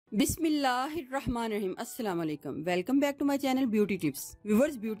बिस्मिल्लाहिर्रहमानिर्रहीम। अस्सलाम वालेकुम। Welcome back to my channel beauty tips.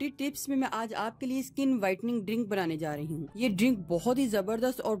 Viewers, beauty tips में मैं आज आपके लिए स्किन वाइटनिंग ड्रिंक बनाने जा रही हूँ। ये ड्रिंक बहुत ही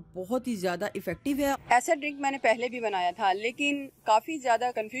जबरदस्त और बहुत ही ज्यादा इफेक्टिव है। ऐसा ड्रिंक मैंने पहले भी बनाया था, लेकिन काफी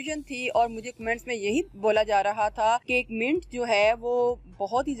ज्यादा कंफ्यूजन थी और मुझे कमेंट्स में यही बोला जा रहा था कि एक मिंट जो है वो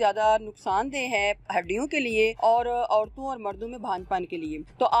बहुत ही ज्यादा नुकसानदेह है हड्डियों के लिए और औरतों और मर्दों में भानपान के लिए।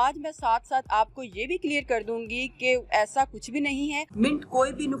 तो आज मैं साथ साथ आपको ये भी क्लियर कर दूंगी कि ऐसा कुछ भी नहीं है। मिंट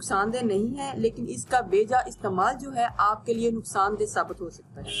कोई भी नुकसानदेह नहीं है, लेकिन इसका बेजा इस्तेमाल जो है आपके लिए नुकसानदेह साबित हो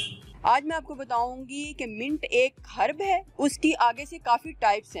सकता है। आज मैं आपको बताऊंगी कि मिंट एक हर्ब है, उसकी आगे से काफी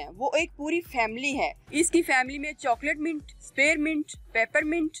टाइप्स हैं। वो एक पूरी फैमिली है। इसकी फैमिली में chocolate mint, spare mint, paper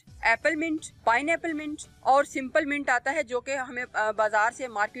mint, Apple mint, pineapple mint और सिंपल मिंट आता है, जो कि हमें बाजार से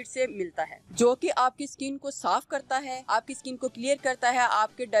मार्केट से मिलता है, जो कि आपकी स्किन को साफ करता है, आपकी स्किन को क्लियर करता है,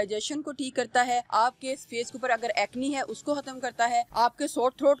 आपके डाइजेशन को ठीक करता है, आपके फेस के ऊपर अगर एक्नी है उसको खत्म करता है, आपके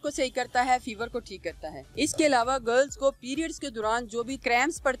सोर थ्रोट को सही करता है, फीवर को ठीक करता है। इसके अलावा गर्ल्स को पीरियड्स के दौरान जो भी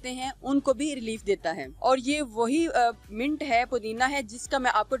क्रैम्प्स पड़ते हैं उनको भी रिलीफ देता है। और ये वही मिंट है, पुदीना है, जिसका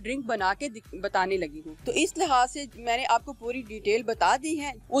मैं आपको ड्रिंक बना के बताने लगी हूँ। तो इस लिहाज से मैंने आपको पूरी डिटेल बता दी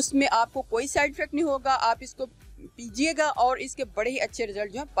है। उसमें आपको कोई साइड इफेक्ट नहीं होगा। आप इसको पीजिएगा और इसके बड़े ही अच्छे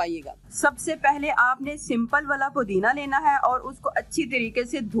रिजल्ट जो है पाइएगा। सबसे पहले आपने सिंपल वाला पुदीना लेना है और उसको अच्छी तरीके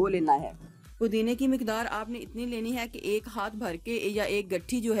से धो लेना है। पुदीने की मिकदार आपने इतनी लेनी है कि एक हाथ भर के या एक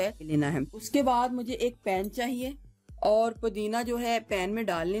गट्ठी जो है लेना है। उसके बाद मुझे एक पैन चाहिए और पुदीना जो है पैन में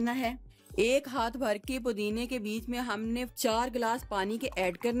डाल लेना है। एक हाथ भर के पुदीने के बीच में हमने 4 गिलास पानी के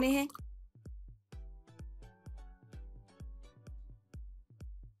ऐड करने हैं।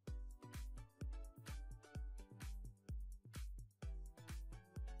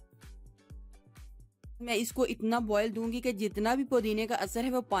 मैं इसको इतना बॉईल दूंगी कि जितना भी पुदीने का असर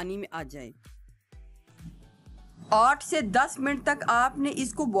है वो पानी में आ जाए। 8 से 10 मिनट तक आपने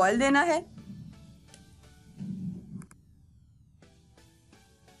इसको बॉईल देना है।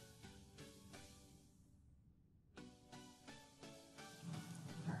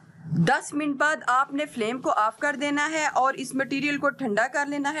 दस मिनट बाद आपने फ्लेम को ऑफ कर देना है और इस मटेरियल को ठंडा कर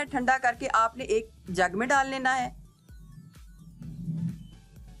लेना है। ठंडा करके आपने एक जग में डाल लेना है।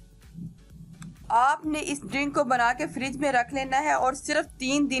 आपने इस ड्रिंक को बना के फ्रिज में रख लेना है और सिर्फ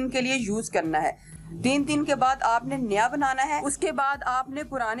 3 दिन के लिए यूज करना है। 3 दिन के बाद आपने नया बनाना है। उसके बाद आपने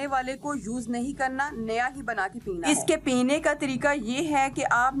पुराने वाले को यूज नहीं करना, नया ही बना के पीना है। इसके पीने का तरीका ये है कि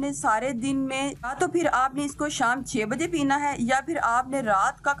आपने सारे दिन में या तो फिर आपने इसको शाम 6 बजे पीना है या फिर आपने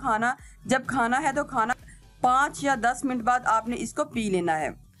रात का खाना जब खाना है तो खाना 5 या 10 मिनट बाद आपने इसको पी लेना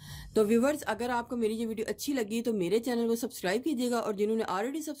है। तो व्यूवर्स, अगर आपको मेरी ये वीडियो अच्छी लगी तो मेरे चैनल को सब्सक्राइब कीजिएगा और जिन्होंने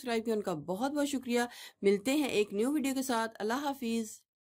ऑलरेडी सब्सक्राइब किया उनका बहुत बहुत शुक्रिया। मिलते हैं एक न्यू वीडियो के साथ। अल्लाह हाफिज।